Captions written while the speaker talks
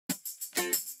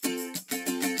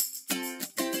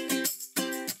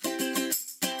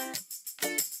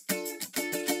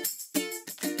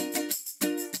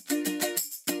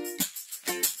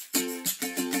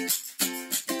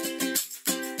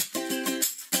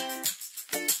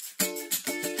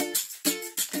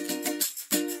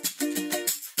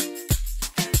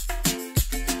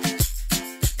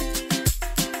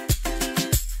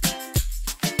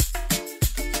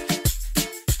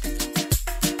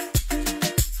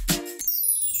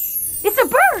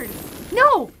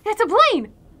That's a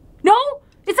plane. No,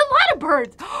 it's a lot of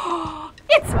birds.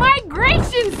 It's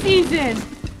migration season.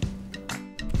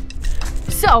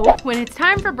 So when it's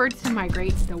time for birds to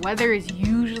migrate, the weather is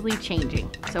usually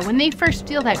changing. So when they first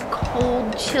feel that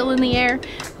cold chill in the air,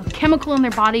 a chemical in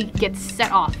their body gets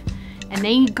set off and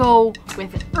they go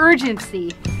with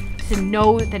urgency to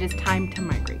know that it's time to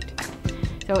migrate.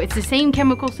 So it's the same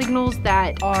chemical signals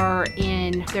that are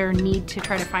in their need to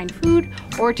try to find food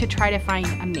or to try to find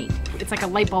a mate. It's like a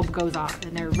light bulb goes off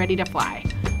and they're ready to fly.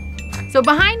 So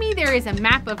behind me there is a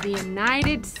map of the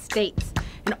United States,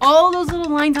 and all those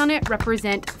little lines on it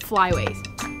represent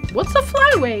flyways. What's a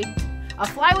flyway? A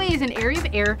flyway is an area of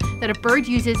air that a bird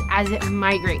uses as it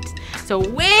migrates. So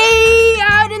way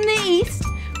out in the east,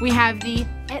 we have the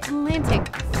Atlantic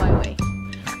flyway.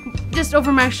 Just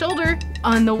over my shoulder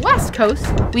on the west coast,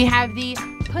 we have the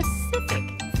Pacific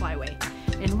flyway.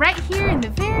 And right here in the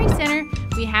very center,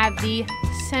 we have the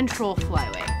Central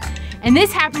flyway. And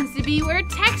this happens to be where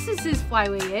Texas's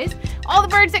flyway is. All the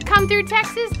birds that come through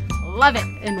Texas love it.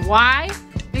 And why?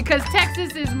 Because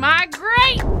Texas is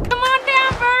migrate. Come on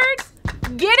down,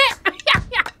 birds. Get it?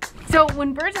 So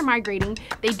when birds are migrating,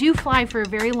 they do fly for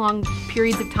very long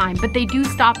periods of time, but they do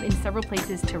stop in several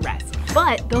places to rest.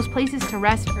 But those places to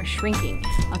rest are shrinking.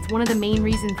 That's one of the main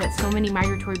reasons that so many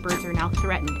migratory birds are now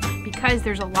threatened, because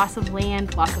there's a loss of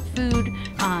land, loss of food,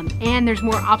 and there's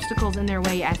more obstacles in their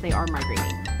way as they are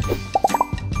migrating.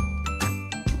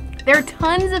 There are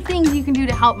tons of things you can do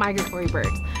to help migratory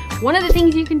birds. One of the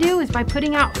things you can do is by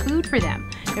putting out food for them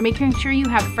and making sure you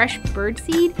have fresh bird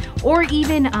seed or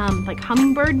even like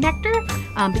hummingbird nectar,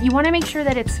 but you want to make sure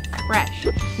that it's fresh.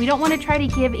 We don't want to try to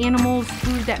give animals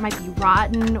food that might be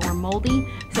rotten or moldy.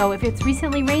 So if it's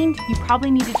recently rained, you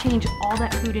probably need to change all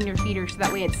that food in your feeder so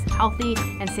that way it's healthy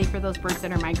and safe for those birds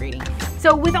that are migrating.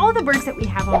 So with all the birds that we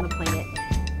have on the planet,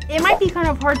 it might be kind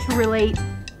of hard to relate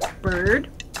bird,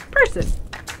 person,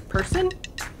 person,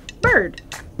 bird.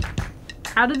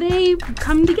 How do they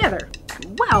come together?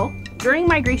 Well, during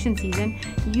migration season,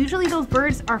 usually those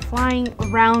birds are flying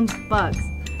around bugs.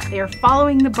 They are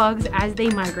following the bugs as they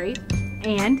migrate,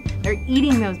 and they're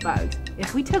eating those bugs.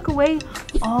 If we took away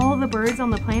all the birds on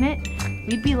the planet,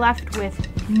 we'd be left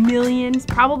with millions,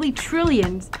 probably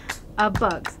trillions of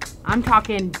bugs. I'm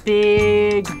talking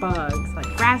big bugs like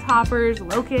grasshoppers,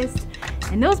 locusts,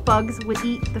 and those bugs would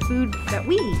eat the food that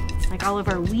we eat, like all of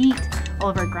our wheat, all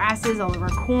of our grasses, all of our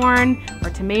corn, our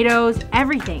tomatoes,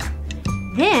 everything.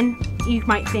 Then you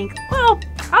might think, well,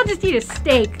 I'll just eat a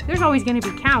steak. There's always going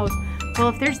to be cows. Well,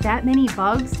 if there's that many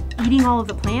bugs eating all of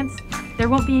the plants, there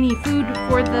won't be any food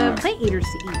for the plant eaters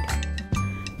to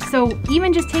eat. So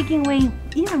even just taking away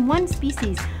even one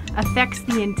species affects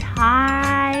the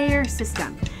entire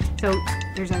system. So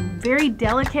there's a very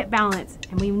delicate balance,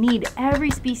 and we need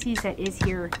every species that is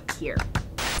here.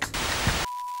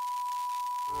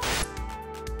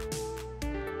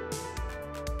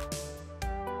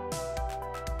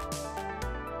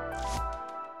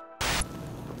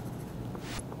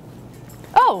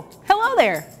 Oh, hello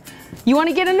there. You want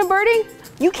to get into birding?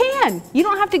 You can. You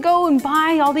don't have to go and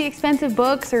buy all the expensive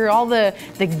books or all the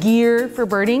gear for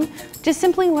birding. Just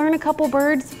simply learn a couple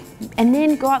birds and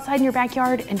then go outside in your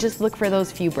backyard and just look for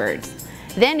those few birds.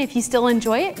 Then if you still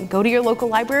enjoy it, go to your local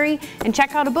library and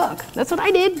check out a book. That's what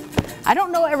I did. I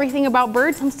don't know everything about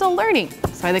birds, I'm still learning.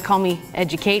 That's why they call me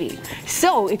Edu-Katie.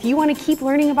 So if you want to keep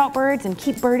learning about birds and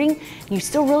keep birding, and you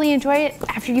still really enjoy it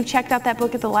after you've checked out that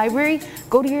book at the library,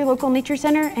 go to your local nature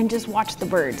center and just watch the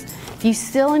birds. If you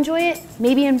still enjoy it,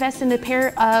 maybe invest in a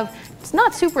pair of, it's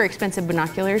not super expensive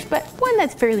binoculars, but one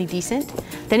that's fairly decent.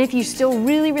 Then if you still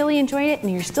really enjoy it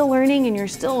and you're still learning and you're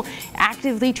still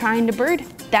actively trying to bird,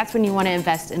 that's when you want to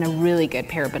invest in a really good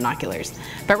pair of binoculars.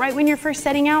 But right when you're first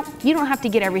setting out, you don't have to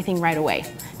get everything right away.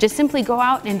 Just simply go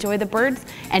out and enjoy the birds,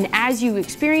 and as you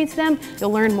experience them,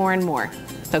 you'll learn more and more.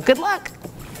 So good luck!